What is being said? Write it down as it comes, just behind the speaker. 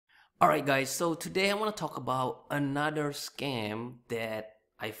Alright guys, so today I want to talk about another scam that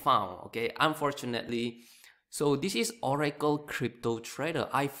I found, okay? Unfortunately, so this is Oracle Crypto Trader.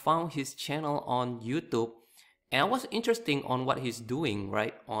 I found his channel on YouTube and I was interested on what he's doing,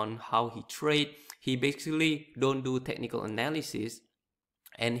 right? On how he trade. He basically don't do technical analysis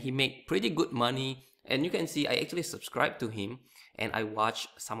and he make pretty good money. And you can see I actually subscribe to him and I watch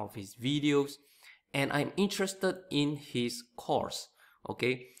some of his videos and I'm interested in his course.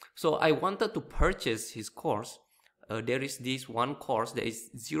 Okay, so I wanted to purchase his course. There is this one course that is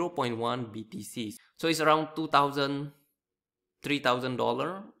 0.1 BTC, so it's around $2,000,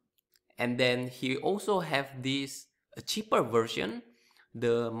 $3,000. And then he also have this a cheaper version,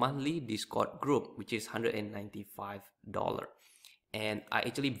 the monthly Discord group, which is $195. And I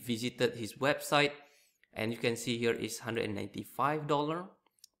actually visited his website and you can see here is $195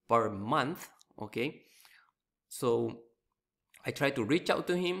 per month. Okay, so I try to reach out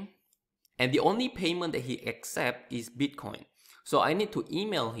to him and the only payment that he accepts is Bitcoin. So I need to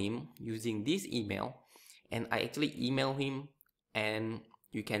email him using this email, and I actually email him and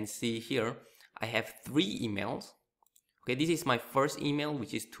you can see here I have 3 emails. Okay, this is my first email,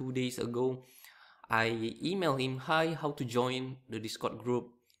 which is 2 days ago. I email him, hi, how to join the Discord group,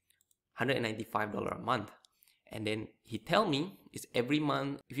 $195 a month. And then he tell me it's every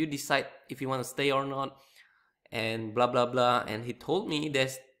month if you decide if you want to stay or not, and blah blah blah. And he told me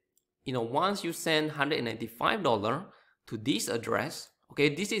that, you know, once you send $195 to this address,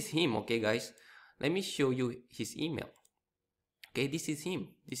 okay, this is him. Okay guys, let me show you his email. Okay, this is him.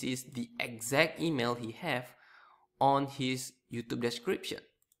 This is the exact email he have on his YouTube description.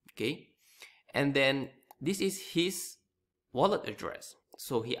 Okay, and then this is his wallet address.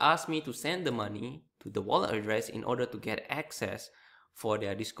 So he asked me to send the money to the wallet address in order to get access for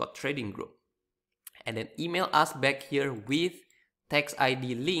their Discord trading group, and then email us back here with tax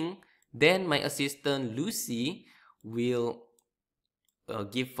ID link. Then my assistant Lucy will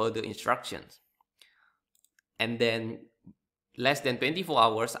give further instructions. And then less than 24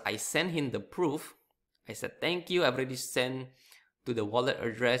 hours, I sent him the proof. I said, thank you, I've already sent to the wallet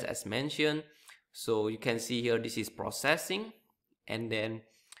address as mentioned. So you can see here, this is processing. And then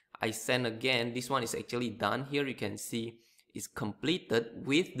I send again, this one is actually done here. You can see it's completed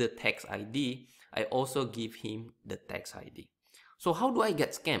with the tax ID. I also give him the tax ID. So how do I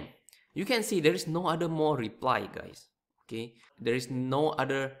get scammed? You can see there is no other more reply, guys. Okay, there is no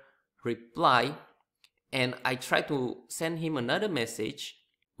other reply, and I try to send him another message.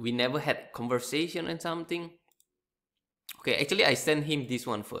 We never had conversation and something. Okay, actually I sent him this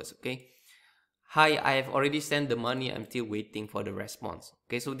one first. Okay, hi, I have already sent the money. I'm still waiting for the response.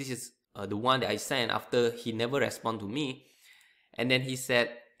 Okay, so this is the one that I sent after he never responded to me. And then he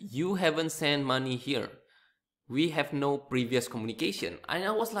said, you haven't sent money here. We have no previous communication. And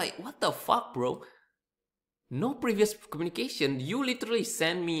I was like, what the fuck, bro? No previous communication? You literally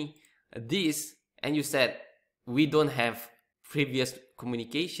sent me this and you said, we don't have previous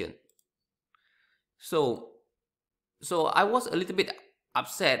communication. So I was a little bit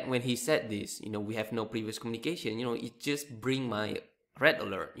upset when he said this, you know, we have no previous communication. You know, it just bring my red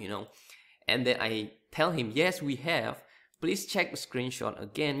alert, you know. And then I tell him, yes, we have. Please check the screenshot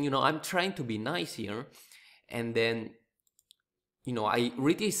again. You know, I'm trying to be nice here. And then, you know, I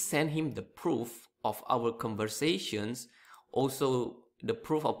really sent him the proof of our conversations, also the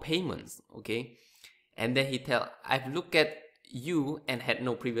proof of payments, okay? And then he tell, I've looked at you and had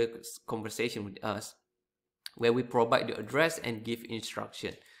no previous conversation with us where we provide the address and give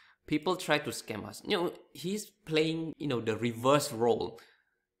instruction. People try to scam us. You know, he's playing, you know, the reverse role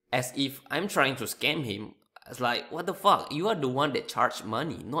as if I'm trying to scam him. It's like, what the fuck? You are the one that charged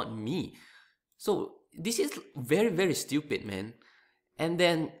money, not me. So this is very, very stupid, man. And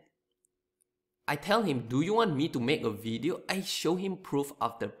then I tell him, do you want me to make a video? I show him proof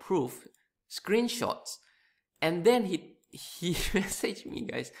after proof, screenshots. And then he messaged me,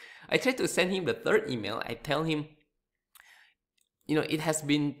 guys. I tried to send him the 3rd email. I tell him, you know, it has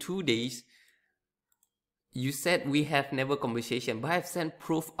been 2 days. You said we have never conversation, but I've sent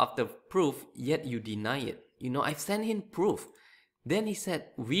proof after proof, yet you deny it. You know, I've sent him proof. Then he said,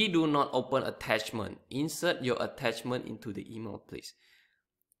 we do not open attachment. Insert your attachment into the email, please.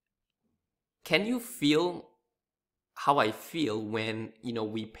 Can you feel how I feel when, you know,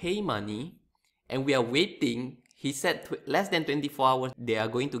 we pay money and we are waiting? He said less than 24 hours, they are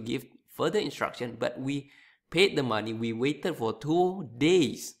going to give further instruction, but we paid the money. We waited for 2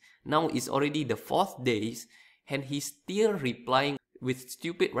 days. Now it's already the 4th day and he's still replying with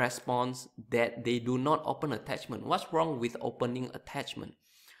stupid response that they do not open attachment. What's wrong with opening attachment?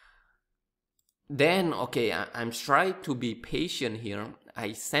 Then, okay, I'm trying to be patient here.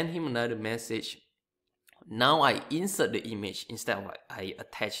 I send him another message. Now I insert the image instead of I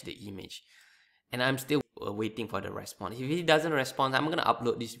attach the image. And I'm still waiting for the response. If he doesn't respond, I'm gonna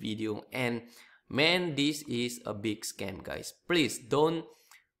upload this video. And man, this is a big scam, guys. Please don't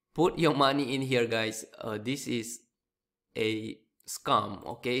put your money in here, guys. This is a scam,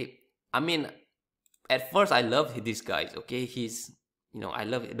 okay? I mean, at first I love this guy, okay? He's, I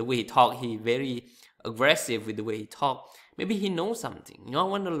love the way he talk. He very aggressive with the way he talk. Maybe he knows something. I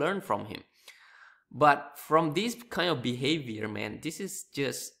want to learn from him. But from this kind of behavior, man, this is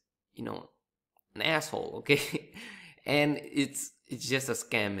just, an asshole, okay? And it's just a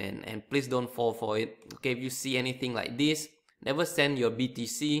scam, man. And please don't fall for it, okay? If you see anything like this, never send your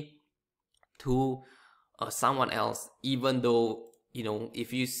BTC to someone else, even though,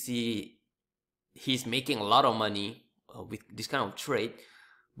 if you see he's making a lot of money with this kind of trade.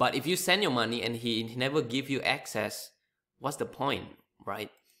 But if you send your money and he never give you access, what's the point, right?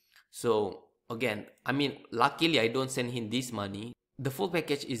 So again, I mean, luckily I don't send him this money. The full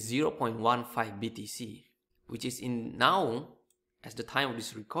package is 0.15 BTC, which is in now, as the time of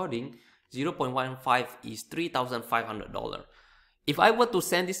this recording, 0.15 is $3,500. If I were to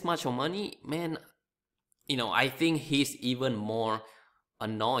send this much of money, man, I think he's even more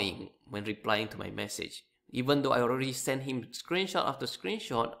annoying when replying to my message. Even though I already sent him screenshot after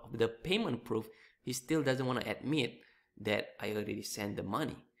screenshot of the payment proof, he still doesn't want to admit that I already sent the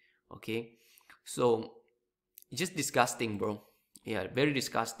money. Okay, so just disgusting, bro. Yeah, very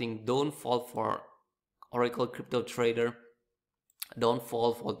disgusting. Don't fall for Oracle Crypto Trader. Don't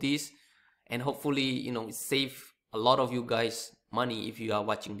fall for this, and hopefully, save a lot of you guys money if you are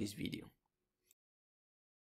watching this video.